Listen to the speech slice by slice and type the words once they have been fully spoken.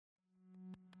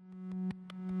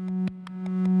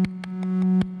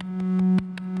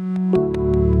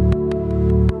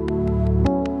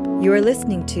You are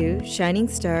listening to Shining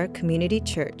Star Community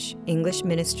Church English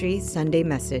Ministry Sunday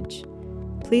Message.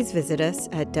 Please visit us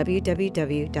at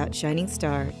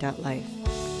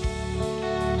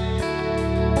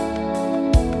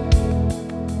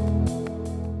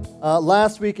www.shiningstar.life.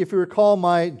 Last week, if you recall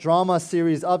my drama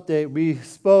series update, we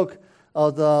spoke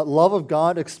of the love of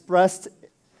God expressed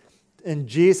in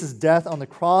Jesus' death on the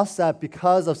cross, that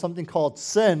because of something called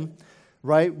sin,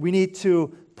 right, we need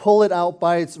to pull it out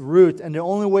by its root, and the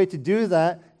only way to do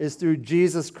that is through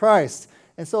Jesus Christ.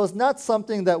 And so it's not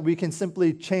something that we can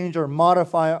simply change or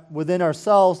modify within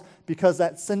ourselves, because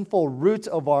that sinful root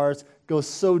of ours goes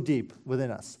so deep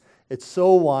within us. It's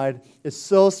so wide, it's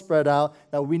so spread out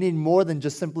that we need more than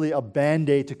just simply a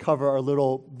Band-Aid to cover our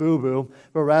little boo-boo,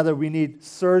 but rather we need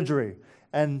surgery.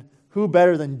 And who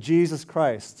better than Jesus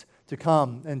Christ to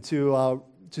come and to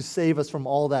save us from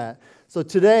all that? So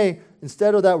today,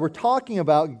 instead of that, we're talking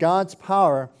about God's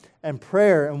power and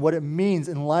prayer and what it means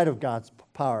in light of God's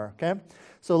power, okay?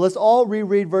 So let's all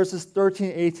reread verses 13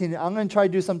 and 18. I'm going to try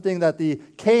to do something that the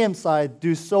KM side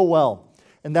do so well,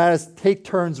 and that is take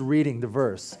turns reading the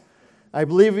verse. I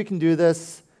believe we can do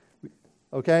this,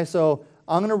 okay? So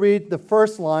I'm going to read the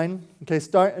first line, okay,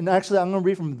 I'm going to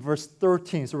read from verse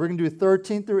 13. So we're going to do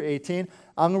 13 through 18.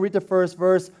 I'm going to read the first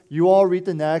verse, you all read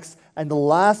the next, and the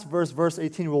last verse, verse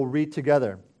 18, we'll read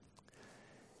together.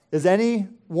 Is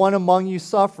anyone among you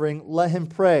suffering? Let him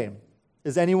pray.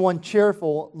 Is anyone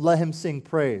cheerful? Let him sing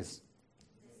praise.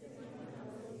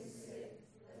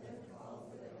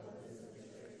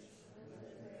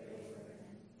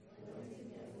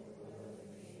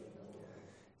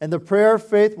 And the prayer of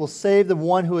faith will save the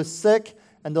one who is sick,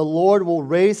 and the Lord will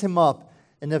raise him up.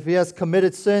 And if he has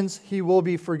committed sins, he will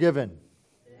be forgiven.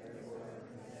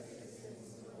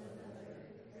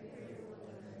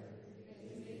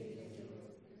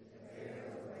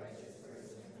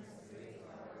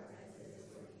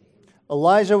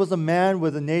 Elijah was a man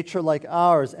with a nature like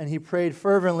ours, and he prayed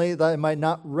fervently that it might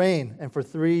not rain. And for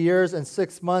 3 years and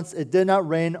 6 months it did not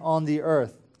rain on the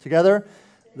earth. Together?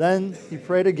 Then he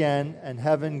prayed again, and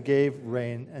heaven gave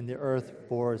rain, and the earth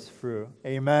bore its fruit.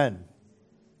 Amen.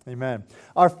 Amen.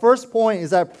 Our first point is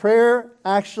that prayer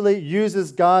actually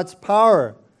uses God's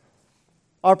power.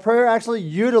 Our prayer actually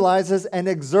utilizes and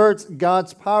exerts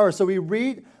God's power. So we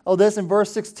read of this in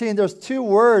verse 16. There's two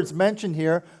words mentioned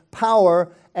here,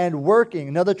 power and working.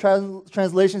 Another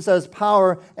translation says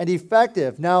power and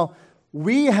effective. Now,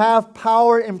 we have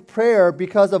power in prayer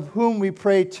because of whom we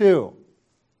pray to.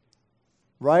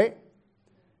 Right?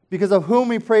 Because of whom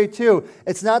we pray to.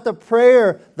 It's not the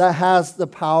prayer that has the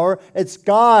power. It's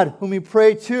God whom we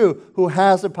pray to who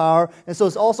has the power. And so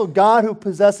it's also God who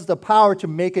possesses the power to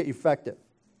make it effective.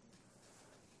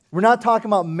 We're not talking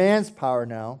about man's power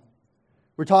now.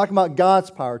 We're talking about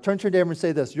God's power. Turn to your neighbor and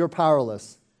say this: you're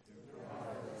powerless.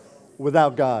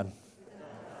 Without God.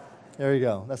 There you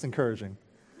go. That's encouraging.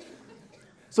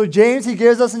 So James, he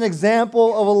gives us an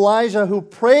example of Elijah who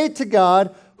prayed to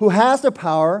God, who has the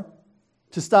power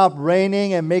to stop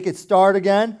raining and make it start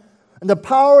again. And the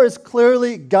power is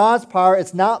clearly God's power.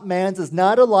 It's not man's. It's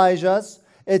not Elijah's.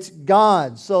 It's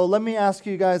God's. So let me ask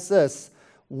you guys this.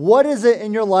 What is it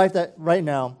in your life that right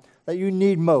now that you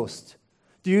need most?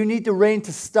 Do you need the rain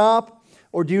to stop?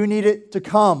 Or do you need it to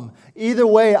come? Either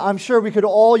way, I'm sure we could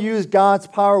all use God's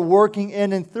power working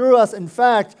in and through us. In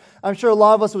fact, I'm sure a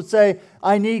lot of us would say,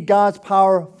 I need God's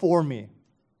power for me.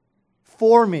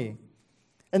 For me.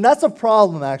 And that's a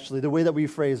problem, actually, the way that we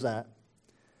phrase that.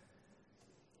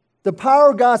 The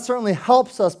power of God certainly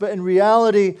helps us, but in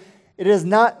reality, it is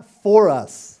not for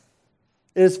us.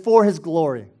 It is for His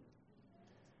glory.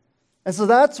 And so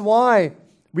that's why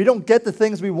we don't get the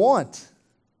things we want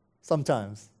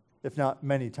sometimes, if not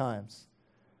many times.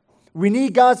 We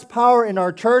need God's power in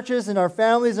our churches, in our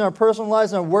families, in our personal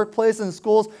lives, in our workplace, and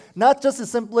schools, not just to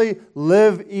simply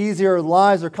live easier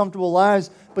lives or comfortable lives,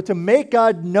 but to make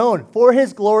God known for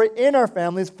His glory in our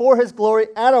families, for His glory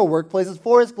at our workplaces,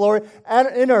 for His glory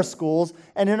in our schools,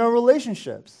 and in our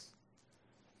relationships.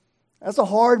 That's a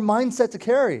hard mindset to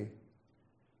carry.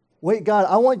 Wait, God,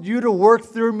 I want you to work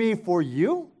through me for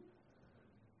you?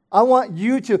 I want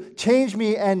you to change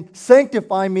me and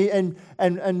sanctify me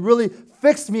and really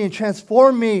fix me and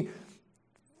transform me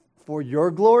for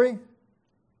your glory,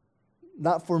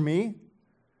 not for me.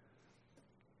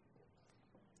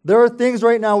 There are things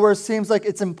right now where it seems like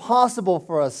it's impossible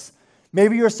for us.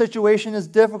 Maybe your situation is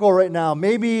difficult right now.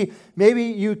 Maybe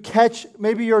you're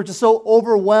just so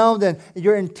overwhelmed and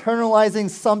you're internalizing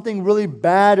something really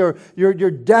bad, or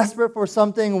you're desperate for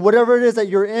something, whatever it is that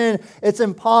you're in, it's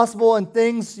impossible, and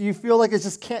things you feel like it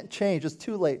just can't change. It's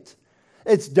too late.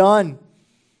 It's done.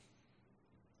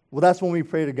 Well, that's when we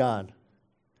pray to God.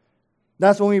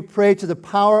 That's when we pray to the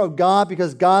power of God,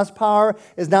 because God's power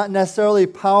is not necessarily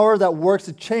power that works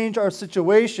to change our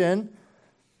situation,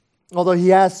 although He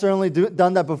has certainly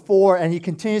done that before, and He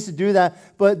continues to do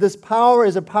that. But this power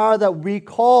is a power that we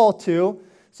call to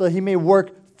so that He may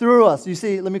work through us. You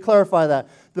see, let me clarify that.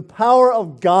 The power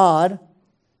of God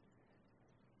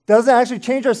doesn't actually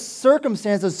change our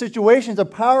circumstances, situations. The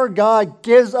power of God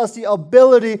gives us the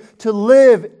ability to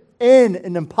live in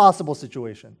an impossible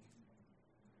situation.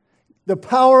 The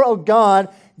power of God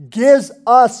gives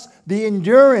us the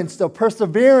endurance, the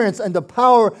perseverance, and the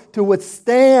power to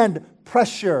withstand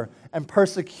pressure and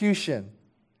persecution.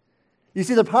 You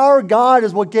see, the power of God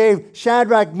is what gave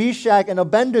Shadrach, Meshach, and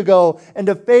Abednego in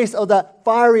the face of that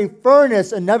fiery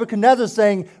furnace and Nebuchadnezzar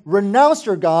saying, "Renounce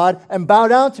your God and bow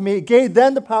down to me." It gave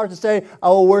them the power to say, "I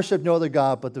will worship no other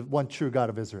God but the one true God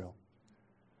of Israel."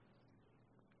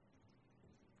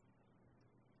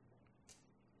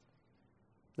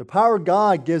 The power of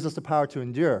God gives us the power to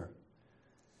endure.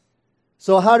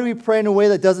 So how do we pray in a way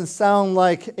that doesn't sound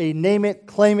like a name it,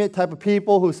 claim it type of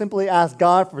people who simply ask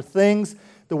God for things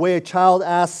the way a child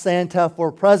asks Santa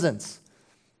for presents?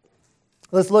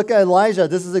 Let's look at Elijah.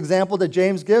 This is an example that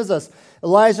James gives us.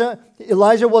 Elijah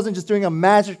wasn't just doing a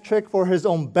magic trick for his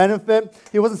own benefit.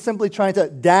 He wasn't simply trying to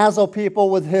dazzle people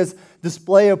with his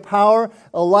display of power.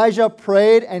 Elijah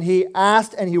prayed and he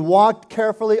asked and he walked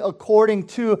carefully according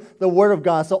to the Word of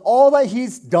God. So all that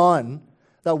he's done,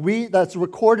 that's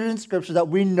recorded in Scripture that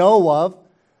we know of,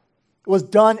 was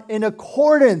done in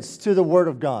accordance to the Word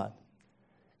of God.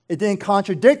 It didn't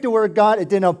contradict the Word of God. It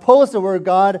didn't oppose the Word of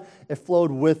God. It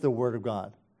flowed with the Word of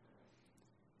God.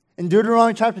 In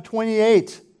Deuteronomy chapter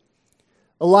 28,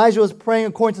 Elijah was praying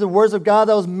according to the words of God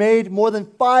that was made more than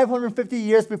 550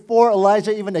 years before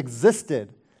Elijah even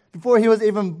existed, before he was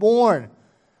even born.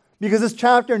 Because this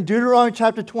chapter in Deuteronomy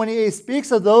chapter 28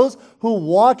 speaks of those who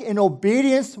walk in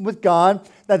obedience with God,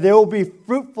 that there will be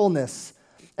fruitfulness.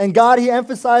 And God, He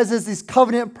emphasizes these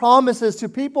covenant promises to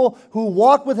people who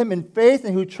walk with Him in faith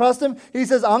and who trust Him. He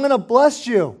says, "I'm going to bless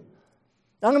you.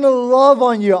 I'm going to love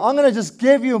on you. I'm going to just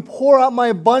give you and pour out my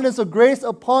abundance of grace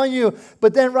upon you."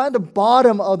 But then right at the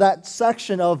bottom of that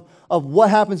section of what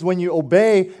happens when you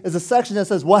obey is a section that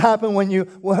says, what happens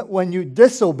when you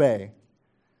disobey?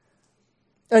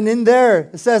 And in there,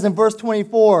 it says in verse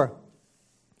 24,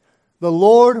 "The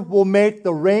Lord will make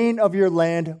the rain of your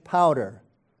land powder.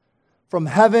 From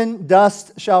heaven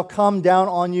dust shall come down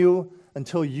on you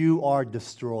until you are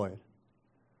destroyed."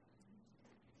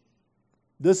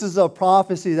 This is a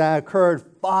prophecy that occurred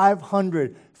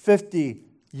 550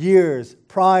 years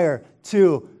prior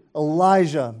to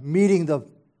Elijah meeting the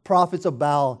prophets of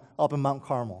Baal up in Mount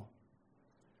Carmel.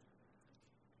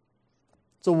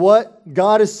 So what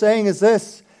God is saying is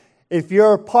this: if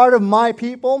you're a part of my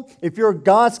people, if you're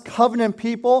God's covenant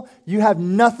people, you have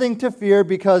nothing to fear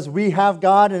because we have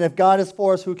God, and if God is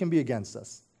for us, who can be against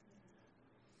us?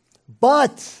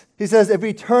 But, He says, if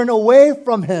we turn away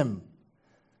from Him,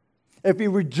 if we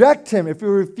reject Him, if we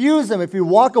refuse Him, if we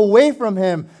walk away from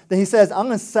Him, then He says, I'm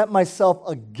going to set myself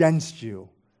against you.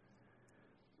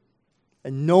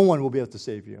 And no one will be able to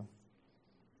save you.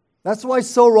 That's why it's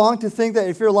so wrong to think that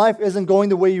if your life isn't going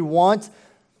the way you want,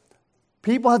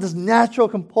 people have this natural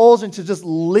compulsion to just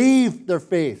leave their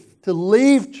faith, to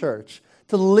leave church,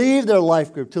 to leave their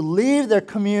life group, to leave their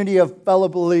community of fellow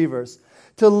believers,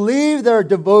 to leave their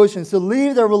devotions, to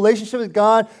leave their relationship with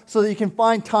God so that you can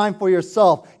find time for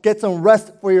yourself, get some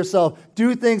rest for yourself,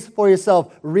 do things for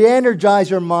yourself, re-energize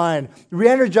your mind,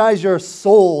 re-energize your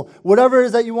soul, whatever it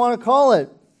is that you want to call it.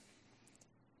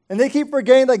 And they keep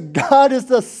forgetting that God is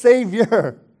the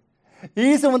Savior.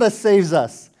 He's the one that saves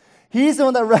us. He's the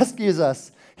one that rescues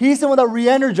us. He's the one that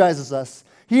re-energizes us.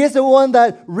 He is the one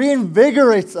that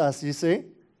reinvigorates us, you see?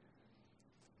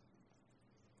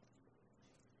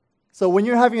 So when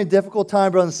you're having a difficult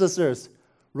time, brothers and sisters,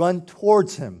 run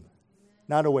towards Him,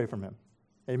 not away from Him.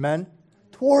 Amen?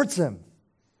 Towards Him.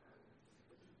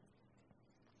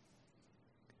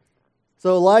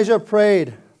 So Elijah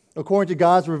prayed according to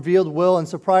God's revealed will, and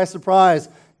surprise, surprise,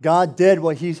 God did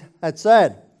what He had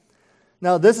said.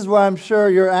 Now, this is where I'm sure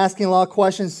you're asking a lot of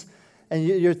questions, and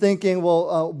you're thinking,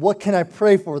 well, what can I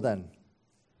pray for then?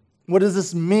 What does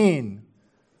this mean?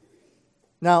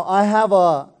 Now,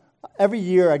 every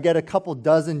year I get a couple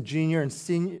dozen junior and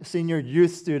senior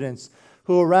youth students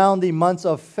who around the months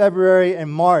of February and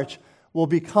March will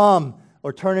become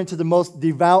or turn into the most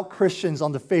devout Christians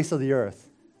on the face of the earth.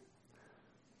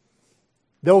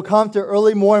 They will come to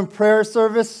early morning prayer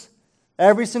service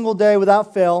every single day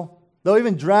without fail. They'll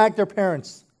even drag their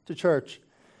parents to church.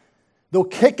 They'll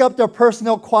kick up their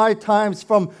personal quiet times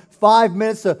from 5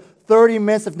 minutes to 30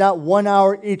 minutes, if not 1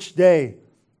 hour each day.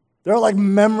 They're like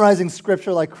memorizing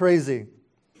scripture like crazy.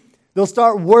 They'll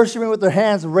start worshiping with their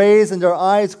hands raised and their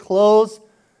eyes closed.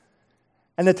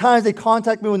 And the times they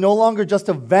contact me will no longer just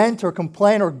to vent or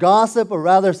complain or gossip, but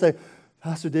rather say,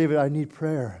 Pastor David, I need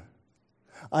prayer.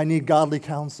 I need godly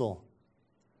counsel.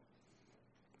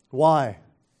 Why?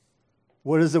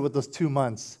 What is it with those 2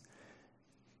 months?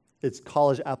 It's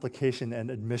college application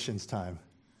and admissions time.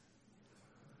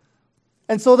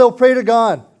 And so they'll pray to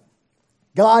God.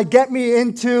 God, get me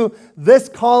into this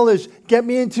college, get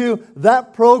me into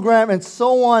that program, and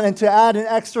so on, and to add an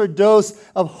extra dose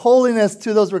of holiness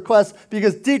to those requests,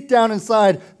 because deep down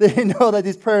inside, they know that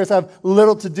these prayers have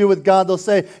little to do with God. They'll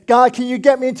say, God, can you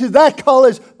get me into that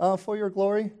college for your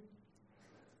glory?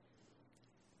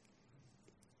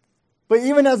 But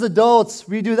even as adults,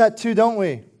 we do that too, don't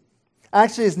we?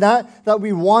 Actually, it's not that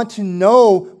we want to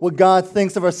know what God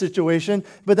thinks of our situation,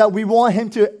 but that we want Him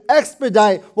to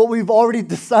expedite what we've already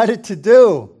decided to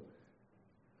do.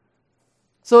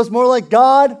 So it's more like,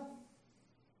 God,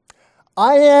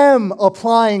 I am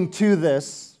applying to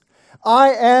this.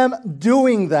 I am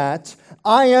doing that.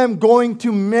 I am going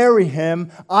to marry him.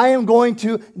 I am going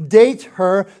to date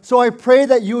her. So I pray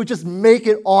that you would just make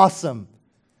it awesome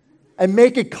and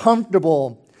make it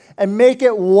comfortable and make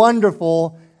it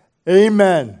wonderful.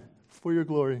 Amen. For your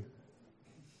glory.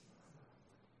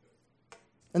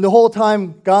 And the whole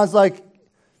time, God's like,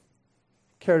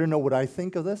 care to know what I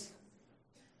think of this?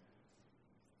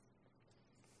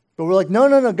 But we're like,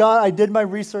 no, God, I did my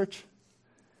research.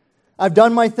 I've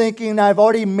done my thinking, and I've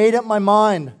already made up my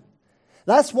mind.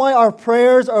 That's why our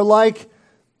prayers are like,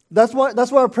 that's what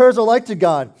our prayers are like to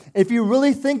God. If you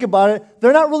really think about it,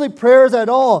 they're not really prayers at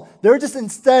all. They're just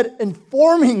instead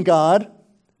informing God,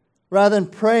 rather than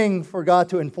praying for God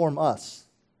to inform us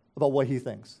about what He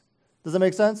thinks. Does that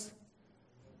make sense?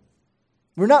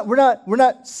 We're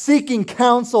not seeking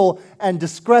counsel and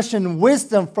discretion,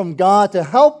 wisdom from God to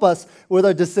help us with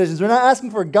our decisions. We're not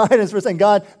asking for guidance. We're saying,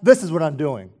 God, this is what I'm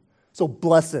doing, so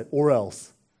bless it or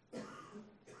else.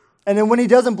 And then when He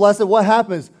doesn't bless it, what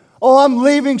happens? Oh, I'm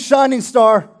leaving Shining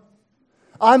Star.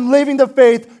 I'm leaving the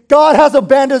faith. God has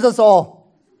abandoned us all.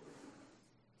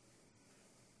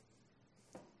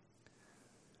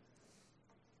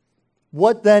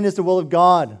 What then is the will of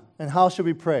God, and how should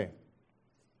we pray?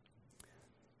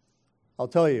 I'll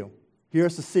tell you.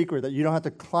 Here's the secret that you don't have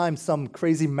to climb some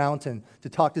crazy mountain to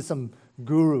talk to some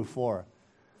guru for.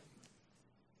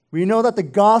 We know that the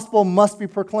gospel must be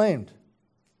proclaimed.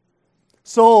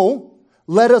 So,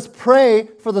 let us pray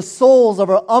for the souls of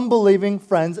our unbelieving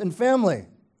friends and family.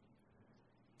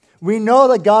 We know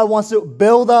that God wants to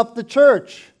build up the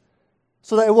church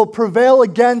so that it will prevail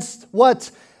against what?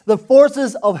 The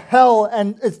forces of hell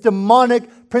and its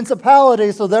demonic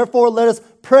principalities. So therefore, let us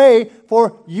pray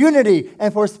for unity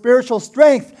and for spiritual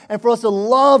strength and for us to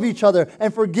love each other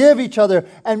and forgive each other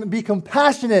and be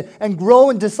compassionate and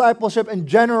grow in discipleship and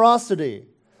generosity.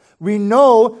 We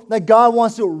know that God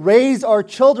wants to raise our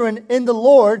children in the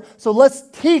Lord, so let's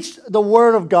teach the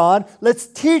Word of God. Let's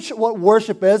teach what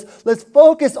worship is. Let's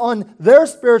focus on their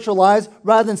spiritual lives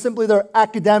rather than simply their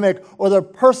academic or their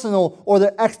personal or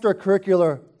their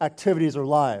extracurricular activities or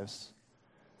lives.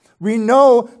 We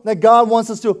know that God wants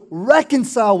us to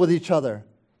reconcile with each other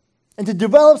and to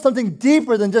develop something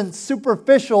deeper than just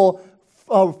superficial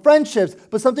friendships,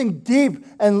 but something deep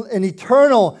and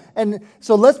eternal. And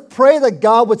so let's pray that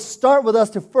God would start with us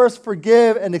to first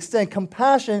forgive and extend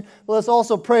compassion, but let's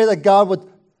also pray that God would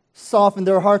soften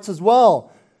their hearts as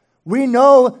well. We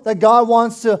know that God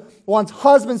wants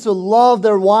husbands to love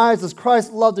their wives as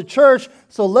Christ loved the church,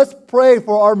 so let's pray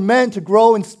for our men to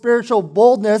grow in spiritual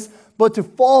boldness, but to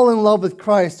fall in love with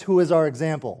Christ, who is our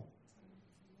example.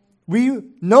 We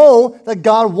know that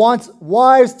God wants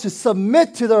wives to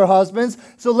submit to their husbands,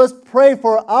 so let's pray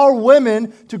for our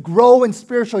women to grow in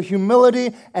spiritual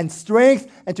humility and strength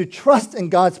and to trust in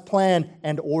God's plan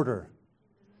and order.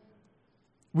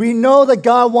 We know that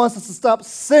God wants us to stop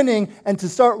sinning and to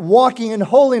start walking in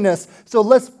holiness, so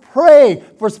let's pray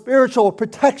for spiritual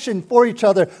protection for each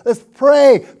other. Let's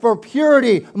pray for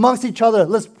purity amongst each other.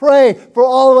 Let's pray for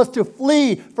all of us to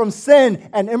flee from sin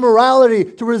and immorality,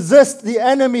 to resist the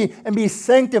enemy and be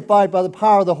sanctified by the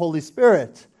power of the Holy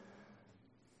Spirit.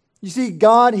 You see,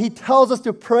 God, He tells us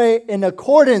to pray in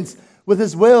accordance with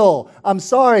His will. I'm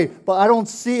sorry, but I don't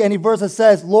see any verse that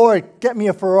says, Lord, get me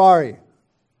a Ferrari.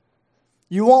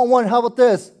 You want one? How about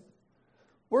this?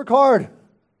 Work hard.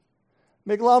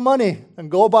 Make a lot of money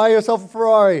and go buy yourself a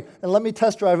Ferrari and let me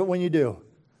test drive it when you do.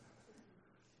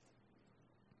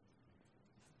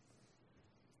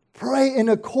 Pray in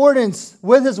accordance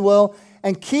with His will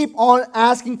and keep on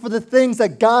asking for the things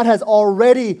that God has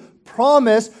already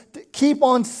promised, to keep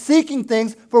on seeking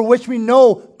things for which we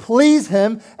know please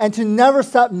Him, and to never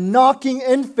stop knocking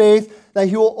in faith that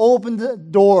He will open the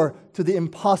door to the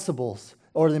impossibles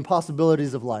or the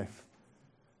impossibilities of life.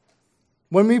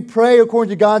 When we pray according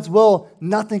to God's will,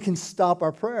 nothing can stop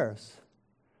our prayers.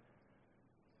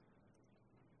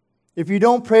 If you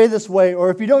don't pray this way,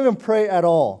 or if you don't even pray at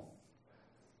all,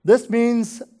 this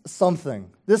means something.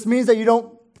 This means that you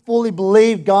don't fully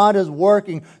believe God is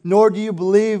working, nor do you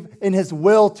believe in His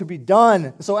will to be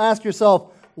done. So ask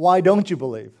yourself, why don't you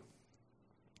believe?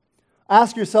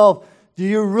 Ask yourself, do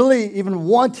you really even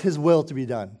want His will to be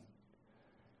done?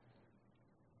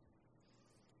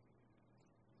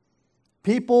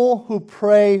 People who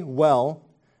pray well,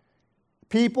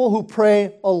 people who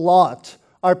pray a lot,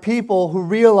 are people who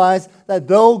realize that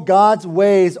though God's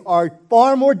ways are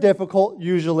far more difficult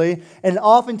usually, and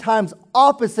oftentimes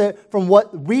opposite from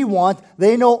what we want,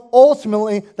 they know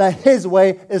ultimately that His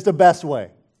way is the best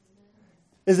way.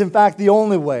 Is in fact the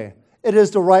only way. It is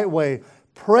the right way.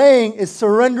 Praying is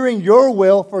surrendering your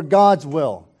will for God's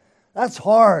will. That's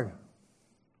hard.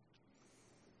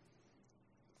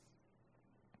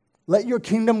 Let your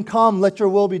kingdom come, let your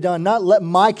will be done. Not let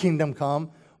my kingdom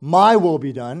come, my will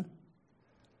be done.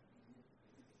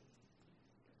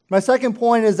 My second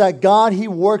point is that God, He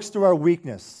works through our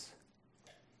weakness.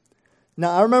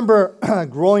 Now, I remember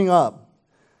growing up,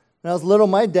 when I was little,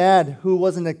 my dad, who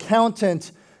was an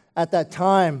accountant at that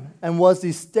time and was the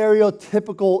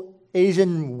stereotypical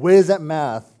Asian whiz at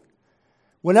math,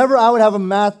 whenever I would have a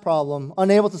math problem,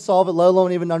 unable to solve it, let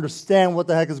alone even understand what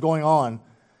the heck is going on,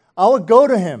 I would go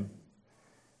to him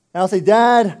and I'll say,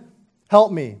 Dad,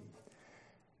 help me.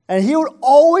 And he would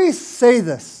always say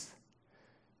this,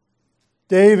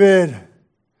 David,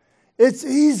 it's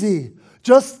easy.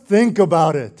 Just think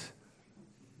about it.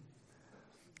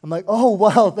 I'm like, oh,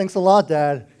 wow, thanks a lot,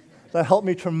 Dad. That helped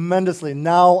me tremendously.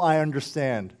 Now I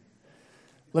understand.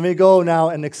 Let me go now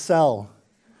and excel.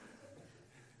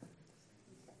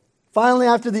 Finally,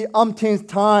 after the umpteenth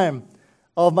time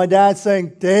of my dad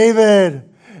saying, David,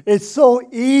 it's so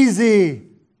easy.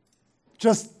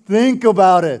 Just think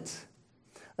about it.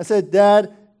 I said,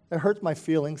 Dad, it hurts my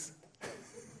feelings.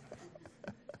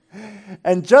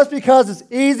 And just because it's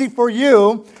easy for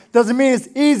you doesn't mean it's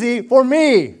easy for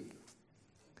me.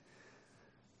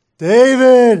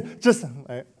 David, just...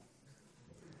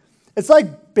 It's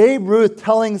like Babe Ruth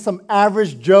telling some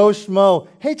average Joe Schmo,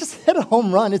 hey, just hit a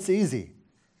home run, it's easy.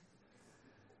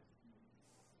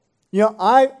 You know,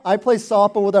 I play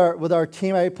softball with our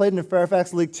team. I played in the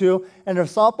Fairfax League too, and our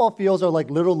softball fields are like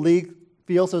little league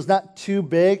fields, so it's not too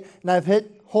big. And I've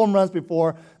hit home runs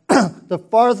before. The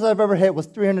farthest I've ever hit was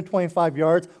 325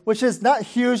 yards, which is not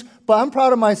huge, but I'm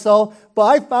proud of myself. But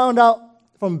I found out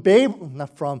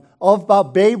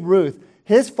about Babe Ruth.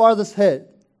 His farthest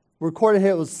recorded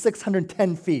hit was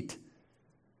 610 feet.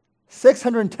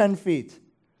 610 feet.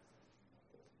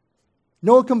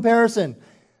 No comparison.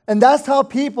 And that's how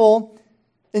people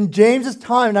in James's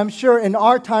time, and I'm sure in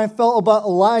our time, felt about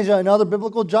Elijah and other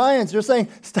biblical giants. They're saying,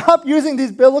 stop using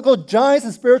these biblical giants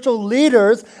and spiritual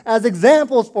leaders as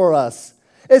examples for us.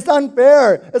 It's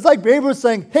unfair. It's like Babe Ruth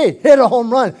saying, hey, hit a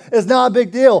home run. It's not a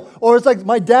big deal. Or it's like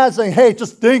my dad saying, hey,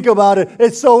 just think about it.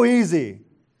 It's so easy.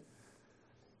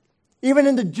 Even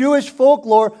in the Jewish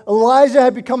folklore, Elijah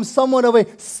had become somewhat of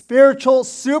a spiritual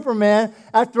Superman.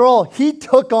 After all, he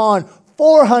took on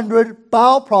 400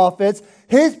 Baal prophets.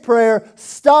 His prayer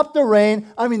stopped the rain.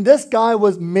 I mean, this guy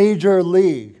was major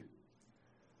league.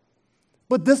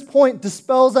 But this point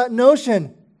dispels that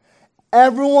notion.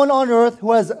 Everyone on earth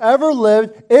who has ever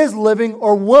lived, is living,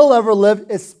 or will ever live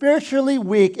is spiritually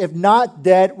weak, if not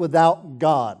dead, without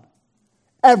God.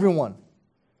 Everyone.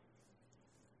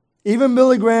 Even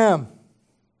Billy Graham,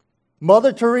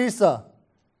 Mother Teresa,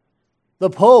 the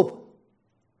Pope.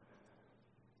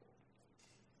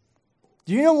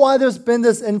 Do you know why there's been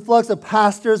this influx of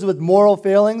pastors with moral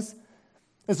failings?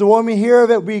 And so when we hear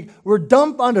of it, we're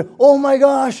dumbfounded. Oh my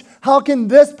gosh, how can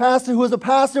this pastor, who is a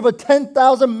pastor of a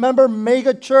 10,000 member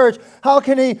mega church, how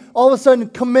can he all of a sudden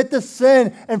commit this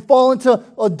sin and fall into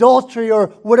adultery or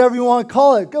whatever you want to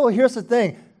call it? Go, here's the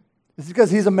thing. It's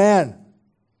because he's a man.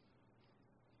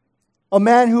 A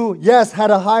man who, yes,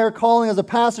 had a higher calling as a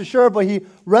pastor, sure, but he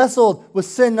wrestled with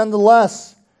sin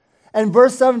nonetheless. And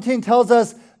verse 17 tells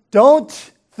us, don't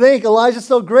think Elijah's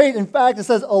so great. In fact, it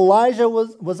says Elijah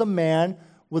was a man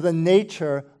with a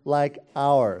nature like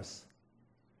ours.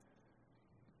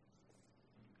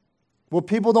 What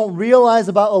people don't realize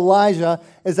about Elijah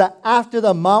is that after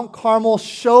the Mount Carmel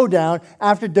showdown,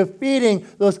 after defeating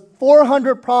those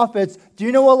 400 prophets, do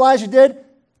you know what Elijah did?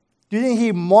 Do you think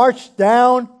he marched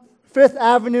down Fifth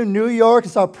Avenue, New York,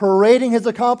 and started parading his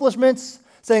accomplishments,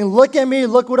 saying, look at me,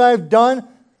 look what I've done,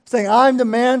 saying, I'm the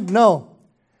man? No.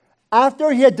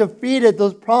 After he had defeated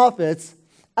those prophets,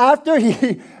 after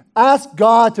he asked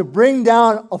God to bring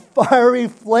down a fiery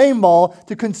flame ball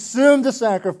to consume the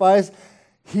sacrifice,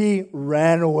 he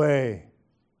ran away.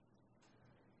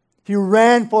 He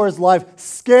ran for his life.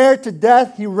 Scared to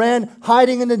death, he ran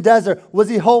hiding in the desert. Was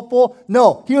he hopeful?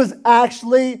 No. He was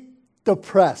actually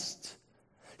depressed.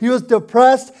 He was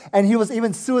depressed and he was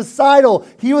even suicidal.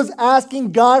 He was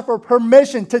asking God for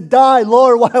permission to die.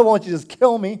 Lord, why won't you just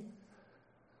kill me?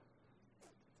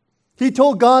 He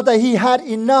told God that he had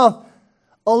enough.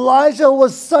 Elijah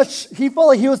he felt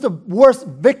like he was the worst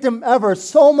victim ever.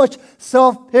 So much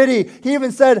self-pity. He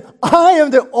even said, I am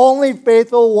the only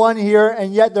faithful one here,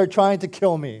 and yet they're trying to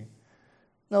kill me.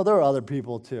 No, there are other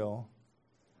people too.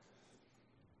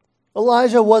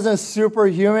 Elijah wasn't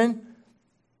superhuman.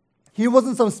 He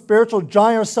wasn't some spiritual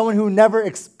giant or someone who never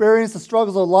experienced the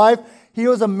struggles of life. He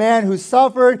was a man who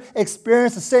suffered,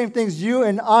 experienced the same things you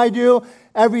and I do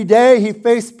every day. He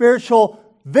faced spiritual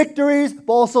victories,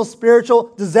 but also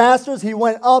spiritual disasters. He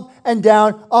went up and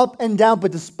down.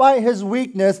 But despite his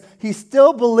weakness, he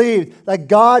still believed that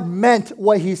God meant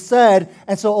what he said.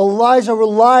 And so Elijah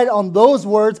relied on those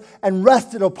words and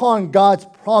rested upon God's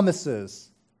promises.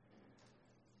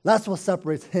 That's what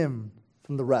separates him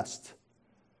from the rest.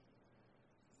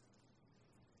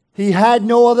 He had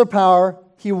no other power.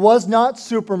 He was not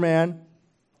Superman.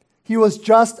 He was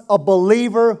just a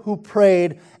believer who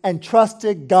prayed and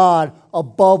trusted God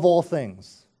above all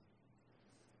things.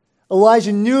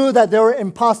 Elijah knew that there were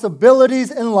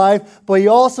impossibilities in life, but he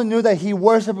also knew that he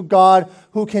worshiped God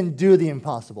who can do the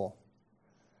impossible.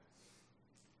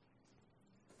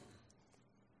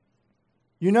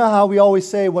 You know how we always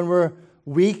say when we're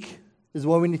weak is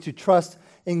when we need to trust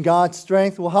in God's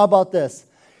strength? Well, how about this?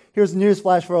 Here's a news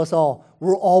flash for us all.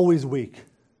 We're always weak.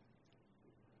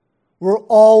 We're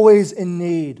always in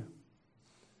need.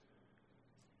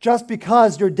 Just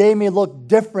because your day may look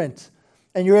different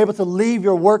and you're able to leave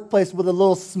your workplace with a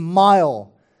little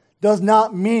smile does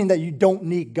not mean that you don't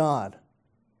need God.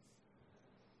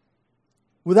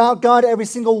 Without God, every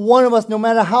single one of us, no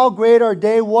matter how great our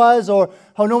day was or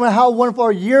no matter how wonderful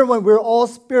our year went, we're all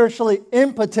spiritually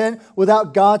impotent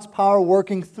without God's power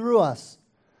working through us.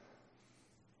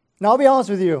 Now, I'll be honest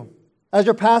with you. As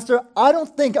your pastor, I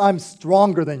don't think I'm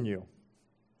stronger than you.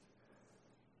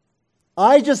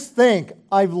 I just think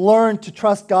I've learned to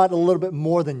trust God a little bit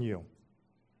more than you.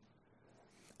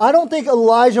 I don't think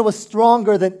Elijah was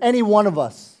stronger than any one of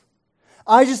us.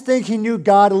 I just think he knew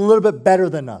God a little bit better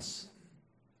than us.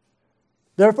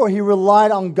 Therefore, he relied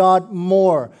on God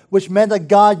more, which meant that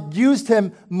God used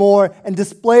him more and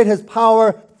displayed his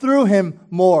power through him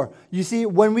more. You see,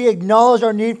 when we acknowledge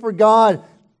our need for God,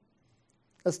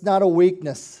 that's not a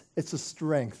weakness, it's a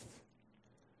strength.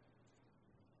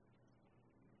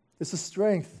 It's a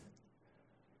strength.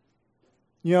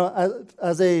 You know,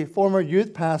 as a former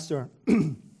youth pastor,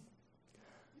 it'll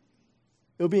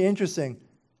be interesting.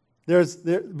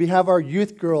 We have our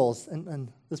youth girls,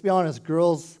 and let's be honest,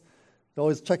 girls, they're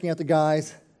always checking out the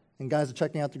guys, and guys are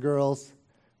checking out the girls,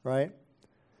 right?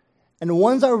 And the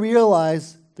ones I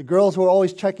realized, the girls who are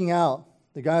always checking out,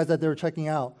 the guys that they were checking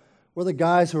out, were the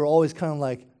guys who are always kind of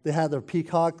like, they had their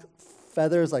peacock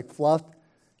feathers like fluffed.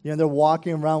 You know, they're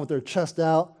walking around with their chest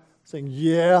out, saying,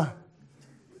 yeah,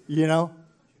 you know.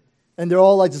 And they're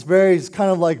all like just kind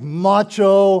of like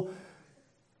macho,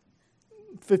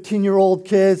 15-year-old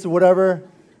kids or whatever.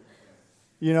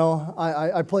 You know,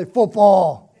 I play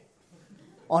football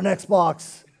on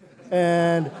Xbox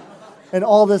and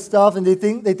all this stuff. And they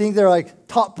think they're like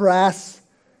top brass.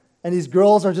 And these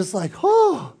girls are just like,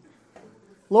 oh,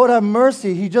 Lord have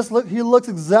mercy. He looks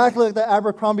exactly like the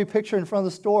Abercrombie picture in front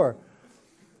of the store.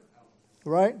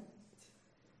 Right?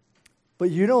 But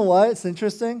you know what? It's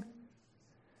interesting.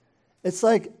 It's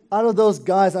like out of those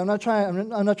guys, I'm not trying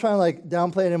to like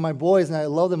downplay it in my boys, and I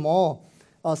love them all,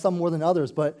 some more than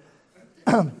others. But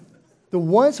the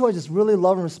ones who I just really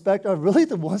love and respect are really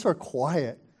the ones who are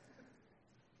quiet.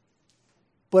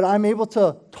 But I'm able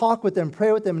to talk with them,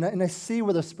 pray with them, and I see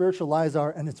where their spiritual lives are,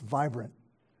 and it's vibrant.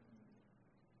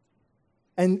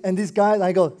 And these guys,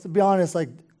 I go, to be honest, like,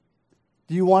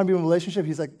 do you want to be in a relationship?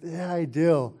 He's like, yeah, I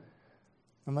do.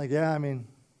 I'm like, yeah, I mean,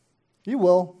 you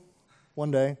will one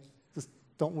day. Just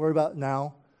don't worry about it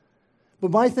now.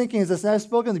 But my thinking is this, and I've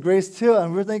spoken to Grace too,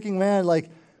 and we're thinking, man, like,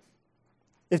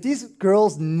 if these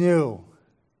girls knew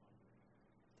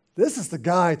this is the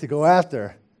guy to go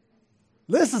after,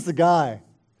 this is the guy.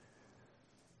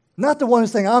 Not the one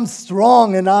who's saying, I'm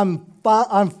strong and I'm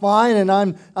fine and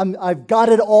I've got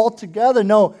it all together.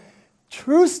 No,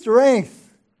 true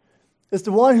strength is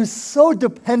the one who's so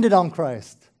dependent on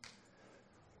Christ,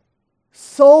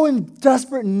 so in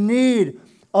desperate need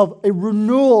of a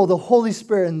renewal of the Holy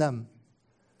Spirit in them.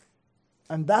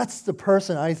 And that's the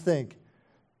person I think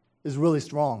is really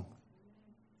strong.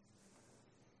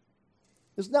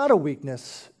 It's not a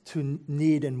weakness to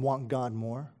need and want God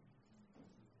more.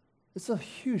 It's a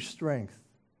huge strength.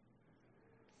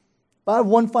 But I have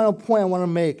one final point I want to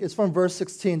make. It's from verse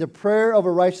 16. The prayer of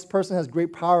a righteous person has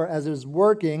great power as it is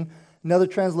working. Another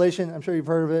translation, I'm sure you've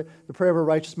heard of it, the prayer of a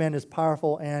righteous man is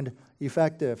powerful and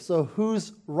effective. So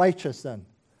who's righteous then?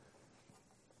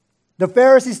 The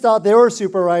Pharisees thought they were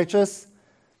super righteous.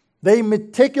 They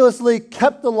meticulously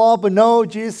kept the law, but no,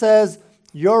 Jesus says,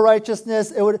 your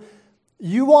righteousness,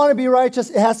 you want to be righteous,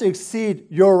 it has to exceed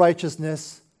your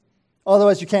righteousness.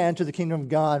 Otherwise, you can't enter the kingdom of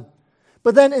God.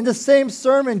 But then in the same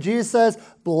sermon, Jesus says,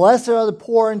 blessed are the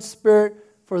poor in spirit,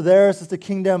 for theirs is the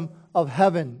kingdom of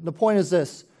heaven. The point is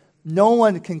this, no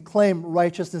one can claim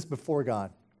righteousness before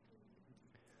God.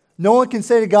 No one can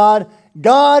say to God,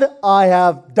 God, I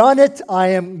have done it, I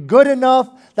am good enough.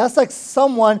 That's like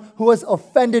someone who has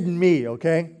offended me,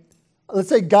 okay? Let's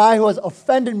say a guy who has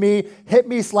offended me, hit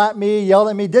me, slapped me, yelled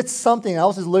at me, did something, I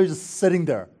was just literally just sitting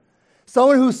there.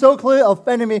 Someone who so clearly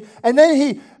offended me, and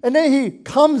then he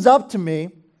comes up to me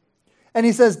and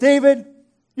he says, David,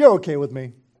 you're okay with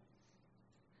me.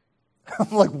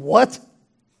 I'm like, what?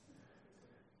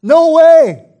 No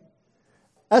way.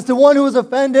 As the one who was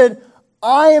offended,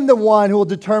 I am the one who will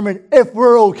determine if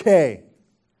we're okay.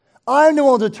 I'm the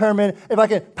one who will determine if I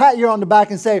can pat you on the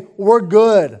back and say, we're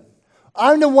good.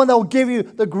 I'm the one that will give you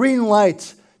the green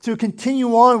light to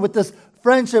continue on with this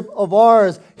friendship of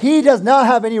ours. He does not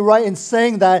have any right in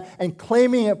saying that and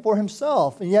claiming it for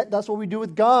himself. And yet that's what we do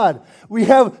with God. We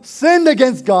have sinned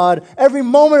against God every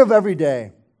moment of every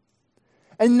day.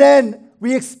 And then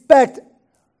we expect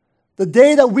the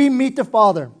day that we meet the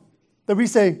Father, that we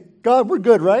say, God, we're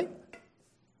good, right?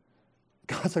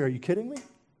 God's like, are you kidding me?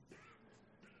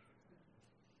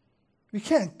 You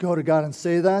can't go to God and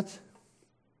say that.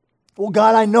 Well,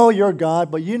 God, I know you're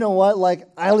God, but you know what? Like,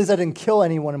 at least I didn't kill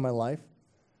anyone in my life.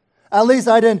 At least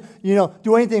I didn't,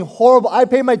 do anything horrible. I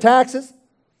paid my taxes.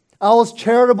 I was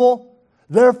charitable.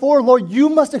 Therefore, Lord, you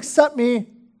must accept me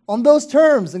on those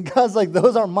terms. And God's like,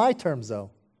 those aren't my terms,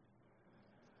 though.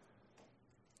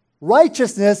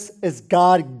 Righteousness is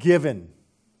God-given.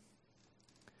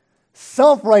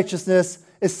 Self-righteousness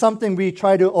is something we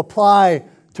try to apply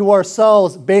to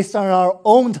ourselves based on our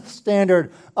own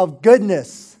standard of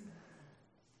goodness.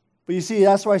 But you see,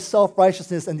 that's why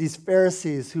self-righteousness and these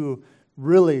Pharisees who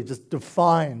really just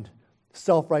defined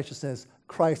self-righteousness,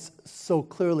 Christ so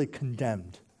clearly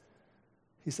condemned.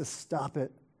 He says, stop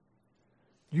it.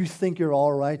 You think you're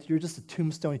all right. You're just a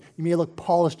tombstone. You may look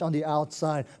polished on the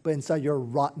outside, but inside you're a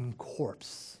rotten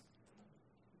corpse.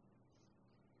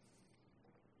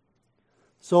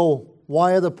 So,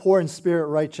 why are the poor in spirit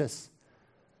righteous?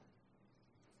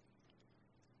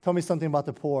 Tell me something about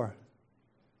the poor.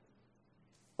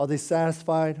 Are they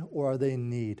satisfied or are they in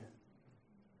need?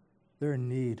 They're in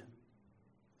need.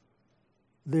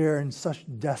 They're in such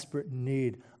desperate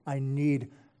need. I need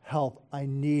help. I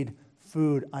need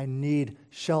food. I need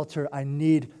shelter. I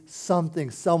need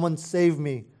something. Someone save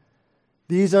me.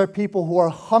 These are people who are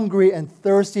hungry and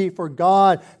thirsty for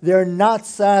God. They're not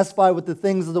satisfied with the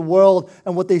things of the world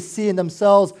and what they see in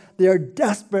themselves. They are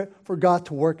desperate for God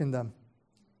to work in them.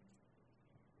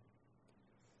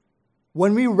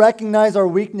 When we recognize our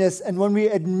weakness and when we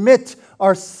admit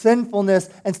our sinfulness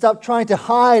and stop trying to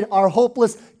hide our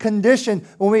hopeless condition,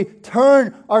 when we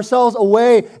turn ourselves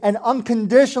away and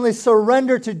unconditionally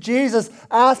surrender to Jesus,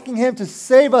 asking Him to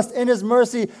save us in His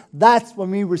mercy, that's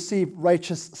when we receive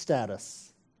righteous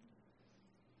status.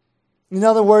 In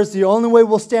other words, the only way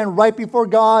we'll stand right before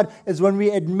God is when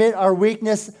we admit our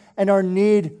weakness and our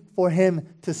need for Him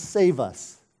to save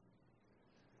us.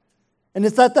 And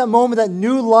it's at that moment that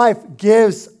new life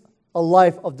gives a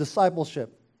life of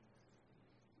discipleship.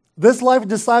 This life of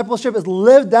discipleship is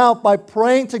lived out by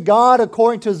praying to God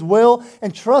according to His will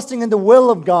and trusting in the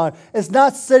will of God. It's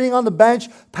not sitting on the bench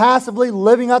passively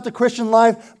living out the Christian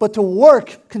life, but to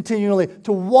work continually,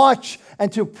 to watch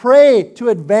and to pray to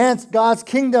advance God's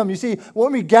kingdom. You see,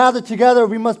 when we gather together,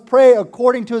 we must pray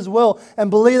according to His will and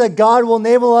believe that God will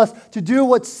enable us to do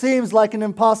what seems like an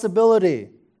impossibility.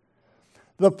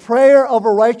 The prayer of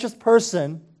a righteous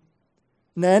person,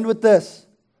 and I end with this,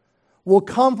 will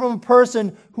come from a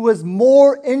person who is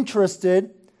more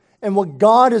interested in what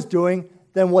God is doing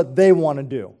than what they want to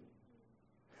do.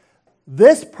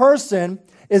 This person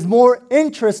is more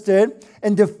interested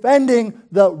in defending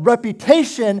the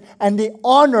reputation and the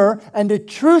honor and the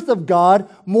truth of God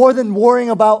more than worrying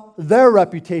about their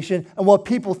reputation and what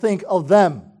people think of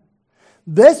them.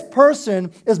 This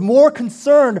person is more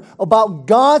concerned about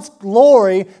God's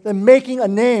glory than making a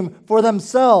name for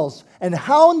themselves. And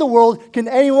how in the world can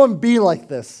anyone be like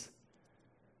this?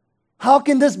 How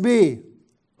can this be?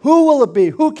 Who will it be?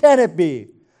 Who can it be?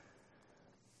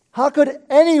 How could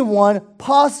anyone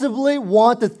possibly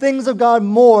want the things of God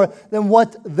more than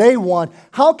what they want?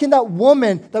 How can that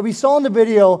woman that we saw in the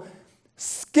video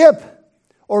skip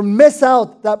or miss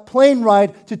out that plane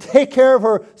ride to take care of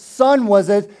her son, was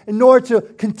it, in order to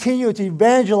continue to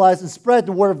evangelize and spread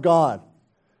the word of God?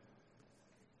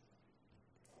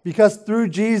 Because through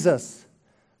Jesus,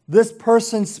 this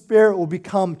person's spirit will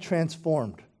become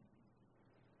transformed.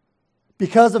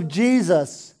 Because of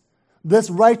Jesus, this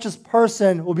righteous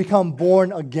person will become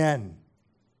born again.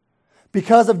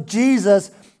 Because of Jesus,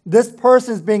 this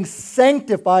person is being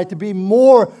sanctified to be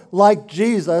more like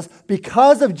Jesus.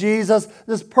 Because of Jesus,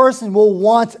 this person will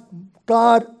want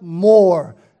God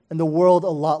more and the world a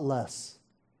lot less.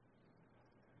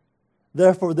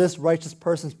 Therefore, this righteous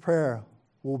person's prayer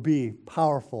will be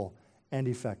powerful and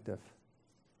effective.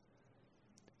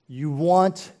 You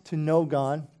want to know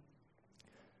God,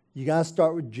 you got to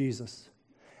start with Jesus.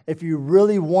 If you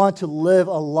really want to live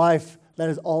a life that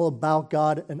is all about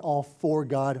God and all for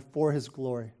God, for His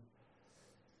glory,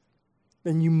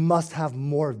 then you must have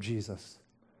more of Jesus.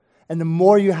 And the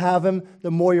more you have Him,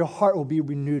 the more your heart will be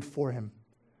renewed for Him.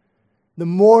 The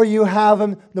more you have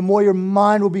Him, the more your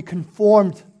mind will be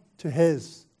conformed to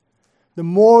His. The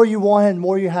more you want Him, the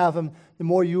more you have Him, the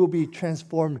more you will be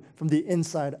transformed from the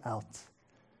inside out.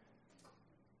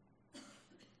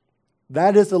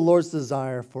 That is the Lord's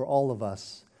desire for all of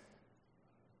us.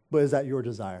 But is that your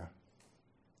desire?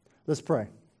 Let's pray.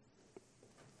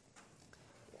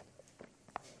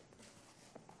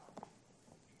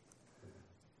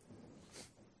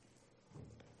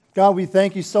 God, we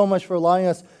thank you so much for allowing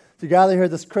us to gather here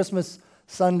this Christmas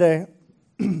Sunday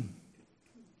and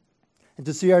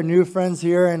to see our new friends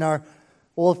here and our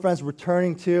old friends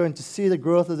returning to, and to see the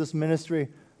growth of this ministry.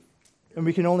 And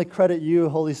we can only credit you,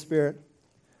 Holy Spirit,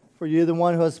 for you, the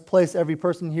one who has placed every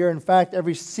person here. In fact,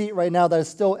 every seat right now that is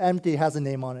still empty has a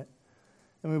name on it.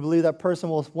 And we believe that person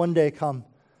will one day come.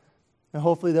 And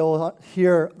hopefully they will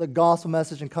hear the gospel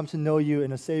message and come to know you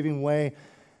in a saving way.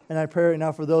 And I pray right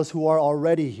now for those who are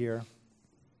already here.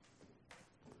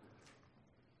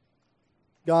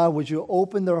 God, would you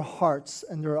open their hearts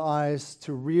and their eyes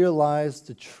to realize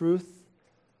the truth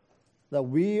that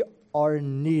we are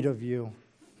in need of you.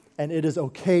 And it is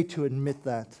okay to admit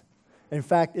that. In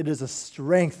fact, it is a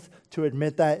strength to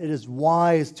admit that. It is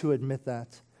wise to admit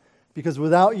that. Because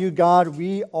without you, God,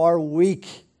 we are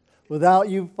weak. Without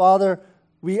you, Father,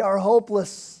 we are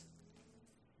hopeless.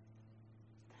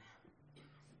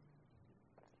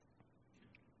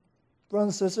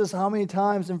 Brothers and sisters, how many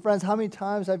times, and friends, how many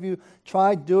times have you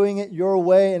tried doing it your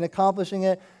way and accomplishing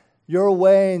it your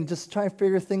way and just trying to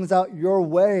figure things out your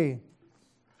way?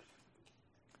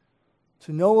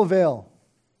 To no avail.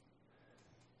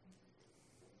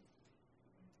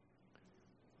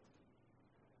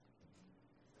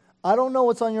 I don't know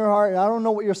what's on your heart. I don't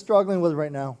know what you're struggling with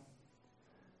right now.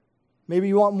 Maybe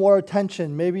you want more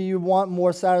attention. Maybe you want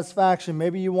more satisfaction.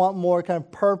 Maybe you want more kind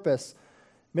of purpose.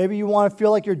 Maybe you want to feel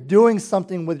like you're doing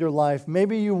something with your life.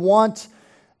 Maybe you want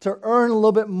to earn a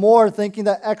little bit more, thinking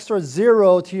that extra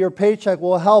zero to your paycheck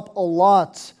will help a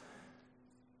lot.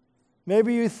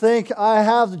 Maybe you think, I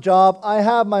have the job, I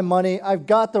have my money, I've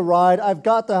got the ride, I've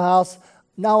got the house.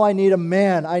 Now I need a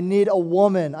man, I need a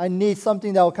woman, I need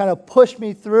something that will kind of push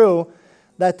me through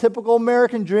that typical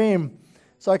American dream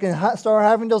so I can start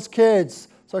having those kids,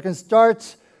 so I can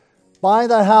start buying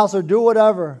that house or do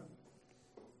whatever.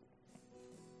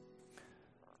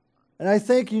 And I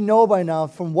think you know by now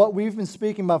from what we've been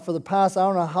speaking about for the past I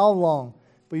don't know how long,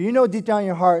 but you know deep down in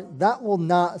your heart that will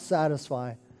not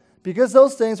satisfy because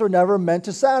those things were never meant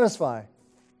to satisfy.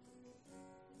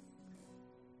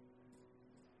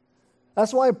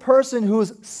 That's why a person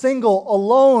who's single,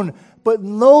 alone, but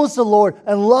knows the Lord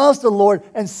and loves the Lord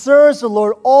and serves the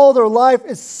Lord all their life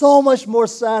is so much more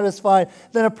satisfied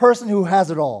than a person who has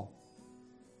it all.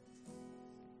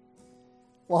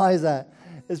 Why is that?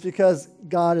 It's because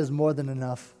God is more than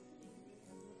enough.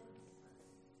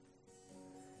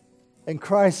 And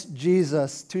Christ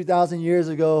Jesus, 2,000 years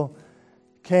ago,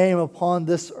 came upon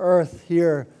this earth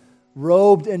here,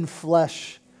 robed in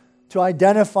flesh, to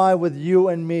identify with you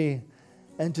and me,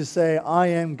 and to say, I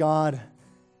am God,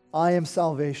 I am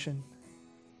salvation.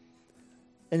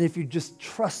 And if you just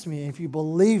trust me, if you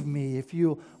believe me, if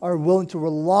you are willing to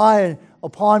rely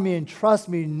upon me and trust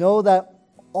me, know that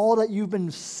all that you've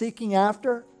been seeking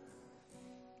after,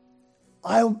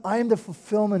 I am the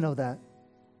fulfillment of that.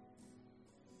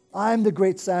 I'm the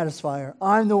great satisfier.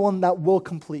 I'm the one that will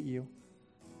complete you.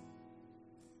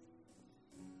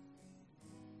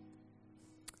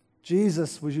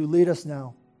 Jesus, would you lead us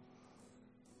now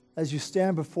as you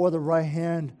stand before the right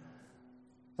hand,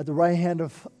 at the right hand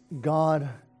of God,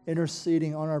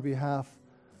 interceding on our behalf.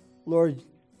 Lord,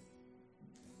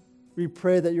 we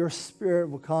pray that your Spirit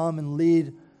will come and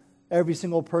lead every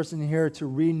single person here to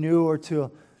renew or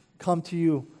to come to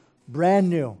you brand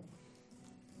new.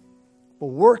 But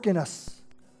work in us.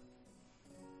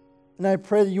 And I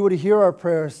pray that you would hear our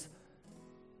prayers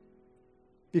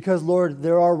because, Lord,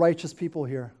 there are righteous people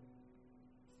here.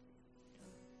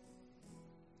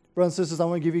 Brothers and sisters, I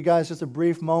want to give you guys just a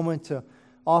brief moment to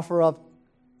offer up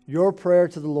your prayer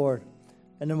to the Lord.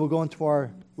 And then we'll go into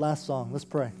our last song. Let's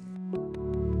pray.